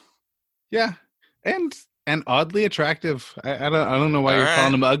somehow. Yeah, and oddly attractive. I don't know why you're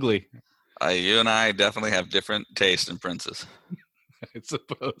calling him ugly. You and I definitely have different taste in princes. I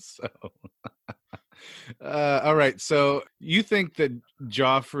suppose so. All right. So you think that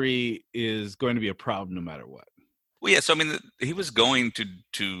Joffrey is going to be a problem no matter what? Well, yeah. So I mean, he was going to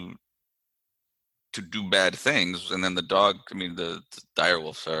do bad things, and then the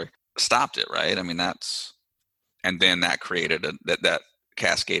direwolf, stopped it. Right. I mean, and then that created that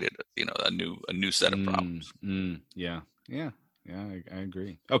cascaded, a new set of problems. Yeah. I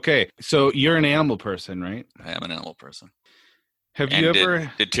agree. Okay, so you're an animal person, right? I am an animal person. Have you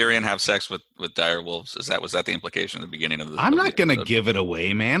ever? Did Tyrion have sex with direwolves? Was that the implication at the beginning of the? I'm not going to give it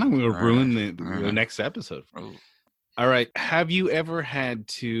away, man. I'm going to ruin the next episode. Ooh. All right. Have you ever had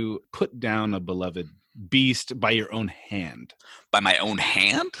to put down a beloved beast by your own hand? By my own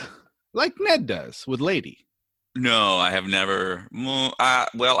hand? Like Ned does with Lady. No, I have never. Well,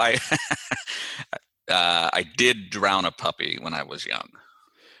 I did drown a puppy when I was young.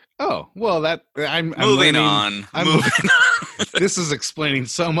 Oh, well, I'm moving on. This is explaining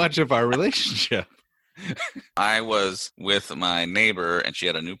so much of our relationship. I was with my neighbor, and she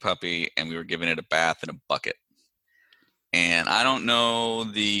had a new puppy, and we were giving it a bath in a bucket. And I don't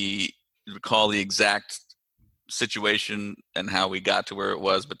recall the exact situation and how we got to where it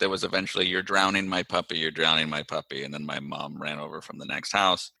was, but there was eventually, you're drowning my puppy, and then my mom ran over from the next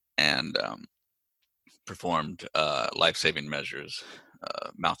house and performed life-saving measures,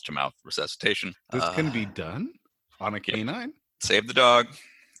 mouth-to-mouth resuscitation. This can be done on a canine? Saved the dog,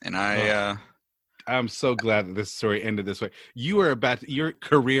 and I'm so glad that this story ended this way. Your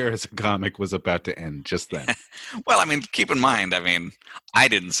career as a comic was about to end just then. Well, I mean, keep in mind, I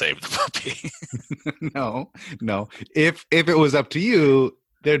didn't save the puppy. No. If it was up to you,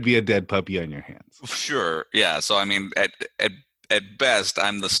 there'd be a dead puppy on your hands. Sure. Yeah. So, I mean, at best,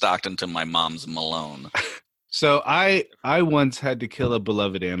 I'm the Stockton to my mom's Malone. So I once had to kill a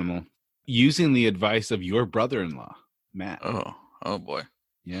beloved animal using the advice of your brother-in-law, Matt. Oh boy.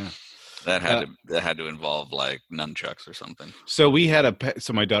 Yeah. That had to involve like nunchucks or something. So we had a pet.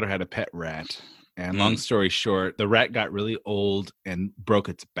 So my daughter had a pet rat, and long story short, the rat got really old and broke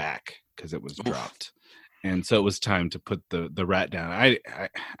its back because it was dropped, and so it was time to put the rat down.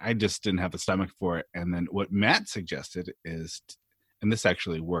 I just didn't have the stomach for it, and then what Matt suggested is, and this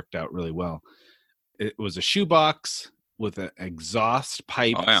actually worked out really well. It was a shoebox with an exhaust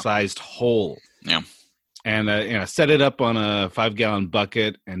pipe sized hole. Yeah. And set it up on a 5-gallon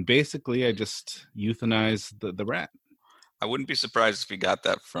bucket, and basically I just euthanized the rat. I wouldn't be surprised if you got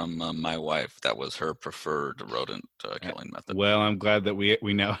that from my wife. That was her preferred rodent killing method. Well, I'm glad that we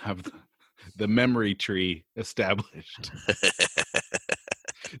now have the memory tree established.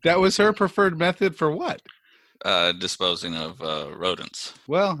 That was her preferred method for what? Disposing of rodents.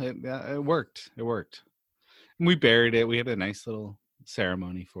 Well, it worked. It worked. And we buried it. We had a nice little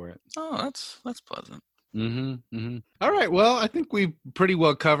ceremony for it. Oh, that's pleasant. Mm-hmm. All right. Well, I think we've pretty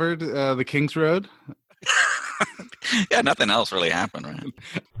well covered the King's Road. Yeah, nothing else really happened, right?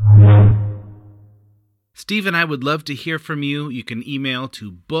 Steve and I would love to hear from you. You can email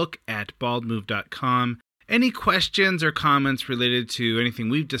to book@baldmove.com. Any questions or comments related to anything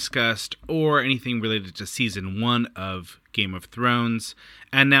we've discussed or anything related to Season 1 of Game of Thrones.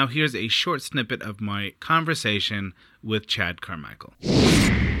 And now here's a short snippet of my conversation with Chad Carmichael.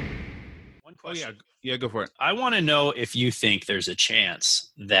 One question. Yeah, go for it. I want to know if you think there's a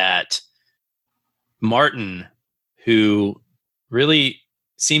chance that Martin, who really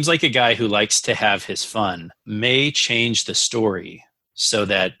seems like a guy who likes to have his fun, may change the story so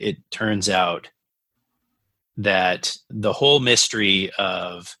that it turns out that the whole mystery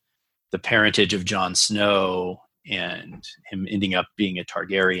of the parentage of Jon Snow and him ending up being a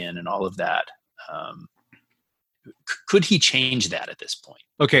Targaryen and all of that, could he change that at this point?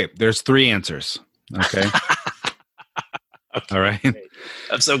 Okay, there's 3 answers. Okay. Okay. All right.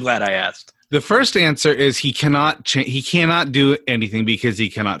 I'm so glad I asked. The first answer is he cannot do anything because he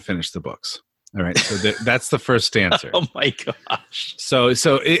cannot finish the books. All right. So that's the first answer. Oh my gosh. So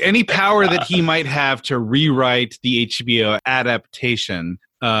any power that he might have to rewrite the HBO adaptation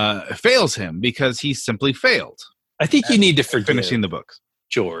fails him because he simply failed. I think you need to forgive finishing the books.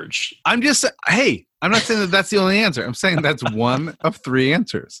 George. I'm not saying that that's the only answer. I'm saying that's one of 3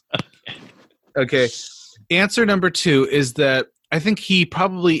 answers. Okay. Answer number 2 is that I think he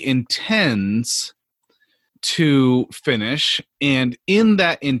probably intends to finish, and in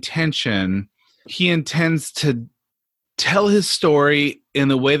that intention, he intends to tell his story in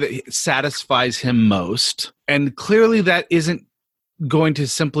the way that satisfies him most. And clearly that isn't going to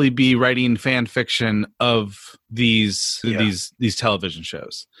simply be writing fan fiction of these television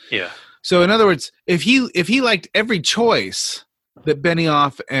shows. Yeah. So in other words, if he liked every choice that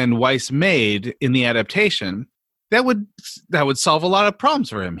Benioff and Weiss made in the adaptation, that would solve a lot of problems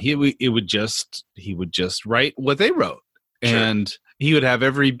for him. He would just write what they wrote. Sure. And he would have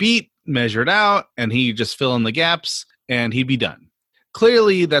every beat measured out, and he'd just fill in the gaps, and he'd be done.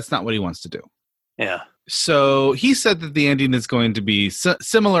 Clearly, that's not what he wants to do. Yeah. So he said that the ending is going to be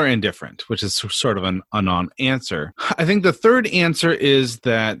similar and different, which is sort of a non-answer. I think the third answer is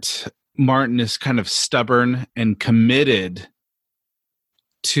that Martin is kind of stubborn and committed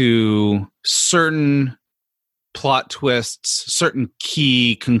to certain plot twists, certain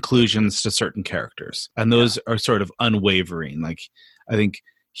key conclusions to certain characters. And those are sort of unwavering. Like, I think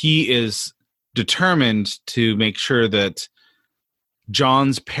he is determined to make sure that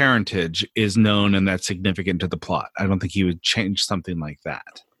John's parentage is known and that's significant to the plot. I don't think he would change something like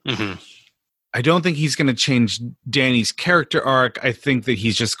that. Mm-hmm. I don't think he's going to change Dany's character arc. I think that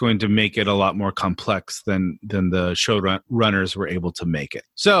he's just going to make it a lot more complex than the showrunners were able to make it.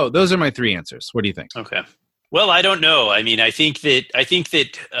 So those are my 3 answers. What do you think? Okay. Well, I don't know. I mean, I think that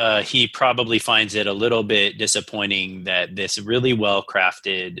he probably finds it a little bit disappointing that this really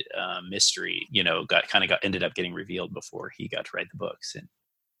well-crafted mystery, ended up getting revealed before he got to write the books. And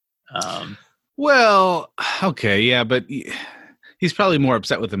well, okay, yeah, but he's probably more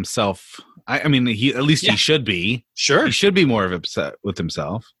upset with himself. I mean, he should be. Sure, he should be more upset with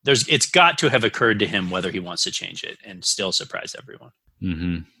himself. It's got to have occurred to him whether he wants to change it and still surprise everyone.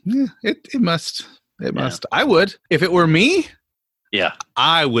 Mm-hmm. Yeah, it must. It must. I would. If it were me,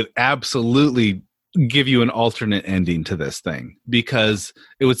 I would absolutely give you an alternate ending to this thing because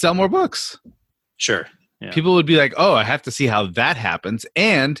it would sell more books. Sure. Yeah. People would be like, oh, I have to see how that happens.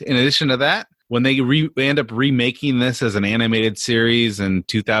 And in addition to that, when they end up remaking this as an animated series in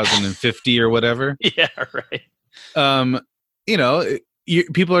 2050 or whatever. Yeah, right.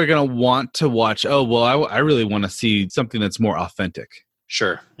 People are going to want to watch, oh, well, I really want to see something that's more authentic.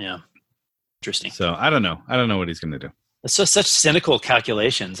 Sure. Yeah. Interesting. So I don't know. I don't know what he's going to do. It's just such cynical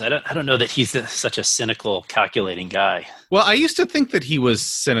calculations. I don't know that he's such a cynical, calculating guy. Well, I used to think that he was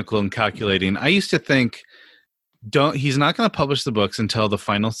cynical and calculating. I used to think he's not going to publish the books until the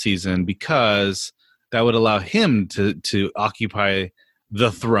final season because that would allow him to occupy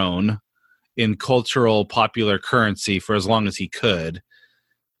the throne in cultural popular currency for as long as he could,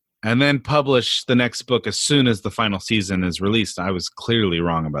 and then publish the next book as soon as the final season is released. I was clearly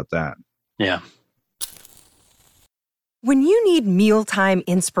wrong about that. Yeah. When you need mealtime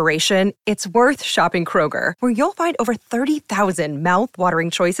inspiration, it's worth shopping Kroger, where you'll find over 30,000 mouth-watering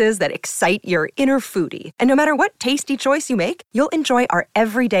choices that excite your inner foodie. And no matter what tasty choice you make, you'll enjoy our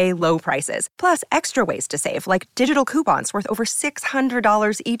everyday low prices, plus extra ways to save, like digital coupons worth over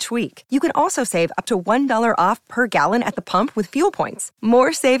 $600 each week. You can also save up to $1 off per gallon at the pump with fuel points.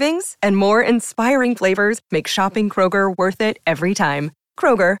 More savings and more inspiring flavors make shopping Kroger worth it every time.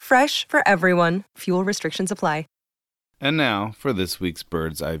 Kroger, fresh for everyone. Fuel restrictions apply. And now for this week's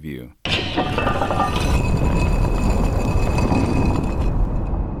Bird's Eye View.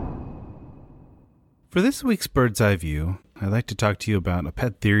 For this week's Bird's Eye View, I'd like to talk to you about a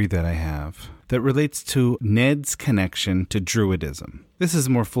pet theory that I have that relates to Ned's connection to Druidism. This is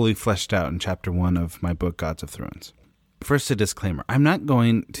more fully fleshed out in Chapter 1 of my book, Gods of Thrones. First, a disclaimer. I'm not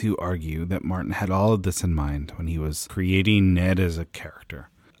going to argue that Martin had all of this in mind when he was creating Ned as a character.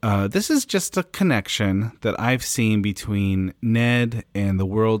 This is just a connection that I've seen between Ned and the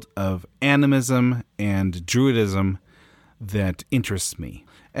world of animism and Druidism that interests me.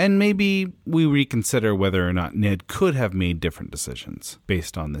 And maybe we reconsider whether or not Ned could have made different decisions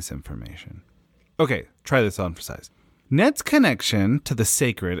based on this information. Okay, try this on for size. Ned's connection to the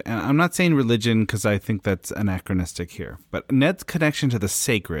sacred, and I'm not saying religion because I think that's anachronistic here, but Ned's connection to the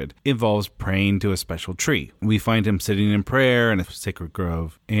sacred involves praying to a special tree. We find him sitting in prayer in a sacred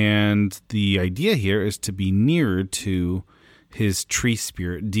grove, and the idea here is to be nearer to his tree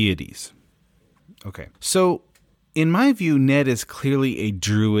spirit deities. Okay, so in my view, Ned is clearly a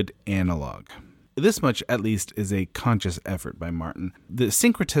druid analog. This much, at least, is a conscious effort by Martin. The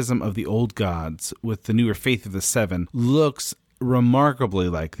syncretism of the old gods with the newer faith of the Seven looks remarkably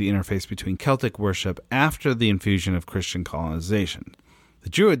like the interface between Celtic worship after the infusion of Christian colonization. The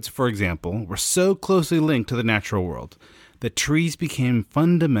Druids, for example, were so closely linked to the natural world that trees became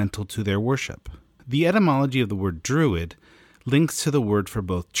fundamental to their worship. The etymology of the word druid links to the word for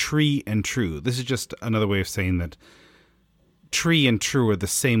both tree and true. This is just another way of saying that tree and true are the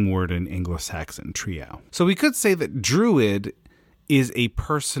same word in Anglo-Saxon, trio. So we could say that druid is a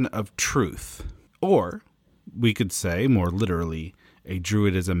person of truth. Or we could say, more literally, a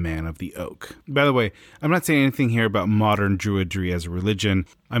druid is a man of the oak. By the way, I'm not saying anything here about modern druidry as a religion.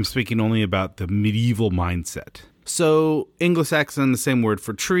 I'm speaking only about the medieval mindset. So Anglo-Saxon, the same word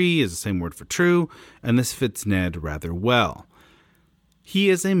for tree is the same word for true, and this fits Ned rather well. He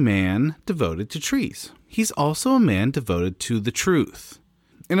is a man devoted to trees. He's also a man devoted to the truth.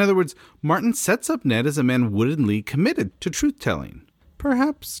 In other words, Martin sets up Ned as a man woodenly committed to truth-telling,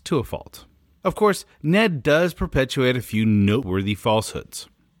 perhaps to a fault. Of course, Ned does perpetuate a few noteworthy falsehoods,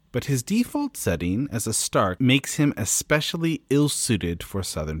 but his default setting as a Stark makes him especially ill-suited for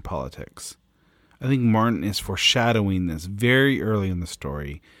Southern politics. I think Martin is foreshadowing this very early in the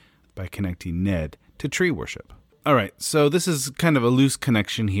story by connecting Ned to tree worship. All right, so this is kind of a loose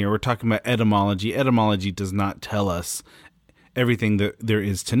connection here. We're talking about etymology. Etymology does not tell us everything that there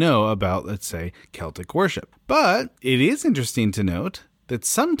is to know about, let's say, Celtic worship. But it is interesting to note that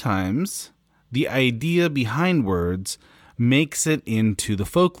sometimes the idea behind words makes it into the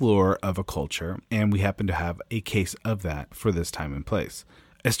folklore of a culture, and we happen to have a case of that for this time and place.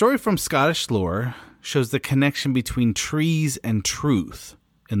 A story from Scottish lore shows the connection between trees and truth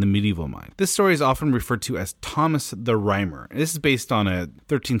in the medieval mind. This story is often referred to as Thomas the Rhymer. This is based on a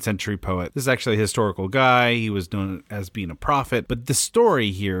 13th century poet. This is actually a historical guy. He was known as being a prophet, but the story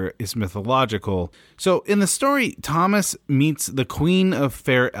here is mythological. So in the story, Thomas meets the Queen of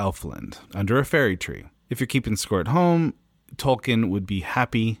Fair Elfland under a fairy tree. If you're keeping score at home, Tolkien would be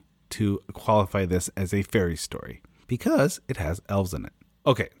happy to qualify this as a fairy story because it has elves in it.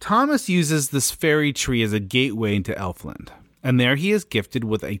 Okay, Thomas uses this fairy tree as a gateway into Elfland. And there he is gifted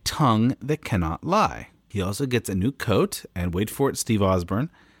with a tongue that cannot lie. He also gets a new coat, and wait for it, Steve Osborne,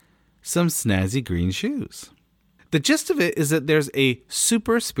 some snazzy green shoes. The gist of it is that there's a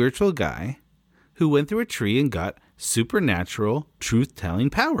super spiritual guy who went through a tree and got supernatural truth-telling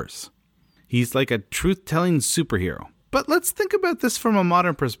powers. He's like a truth-telling superhero. But let's think about this from a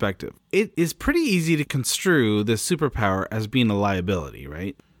modern perspective. It is pretty easy to construe this superpower as being a liability,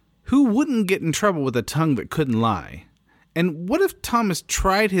 right? Who wouldn't get in trouble with a tongue that couldn't lie? And what if Thomas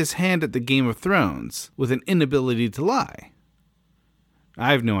tried his hand at the Game of Thrones with an inability to lie?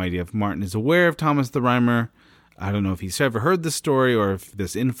 I have no idea if Martin is aware of Thomas the Rhymer. I don't know if he's ever heard the story or if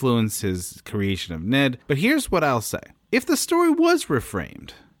this influenced his creation of Ned. But here's what I'll say. If the story was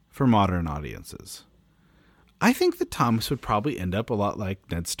reframed for modern audiences, I think that Thomas would probably end up a lot like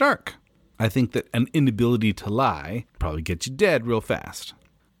Ned Stark. I think that an inability to lie probably gets you dead real fast.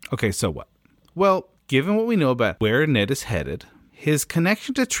 Okay, so what? Well, given what we know about where Ned is headed, his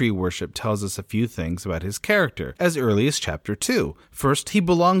connection to tree worship tells us a few things about his character as early as Chapter 2. First, he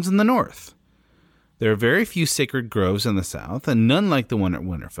belongs in the north. There are very few sacred groves in the south, and none like the one at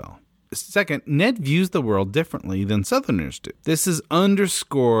Winterfell. Second, Ned views the world differently than Southerners do. This is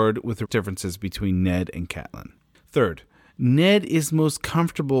underscored with the differences between Ned and Catelyn. Third, Ned is most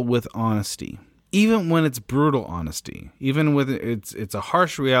comfortable with honesty. Even when it's brutal honesty, even when it's a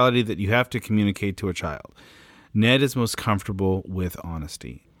harsh reality that you have to communicate to a child, Ned is most comfortable with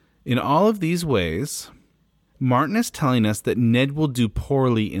honesty. In all of these ways, Martin is telling us that Ned will do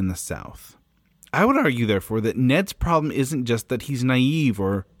poorly in the South. I would argue, therefore, that Ned's problem isn't just that he's naive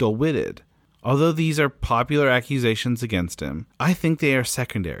or dull-witted. Although these are popular accusations against him, I think they are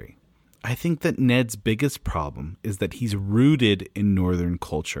secondary. I think that Ned's biggest problem is that he's rooted in Northern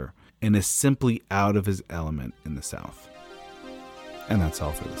culture and is simply out of his element in the South. And that's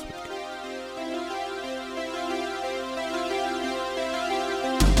all for this week.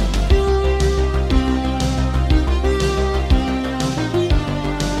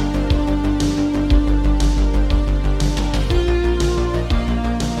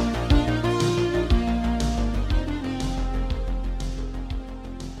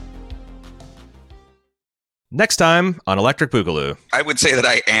 Next time on Electric Boogaloo. I would say that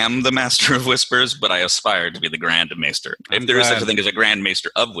I am the Master of Whispers, but I aspire to be the Grand Maester. If there is such a thing as a Grand Maester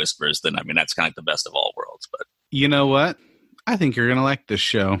of Whispers, then I mean that's kind of the best of all worlds. But you know what? I think you're going to like this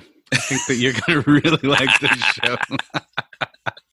show. I think that you're going to really like this show.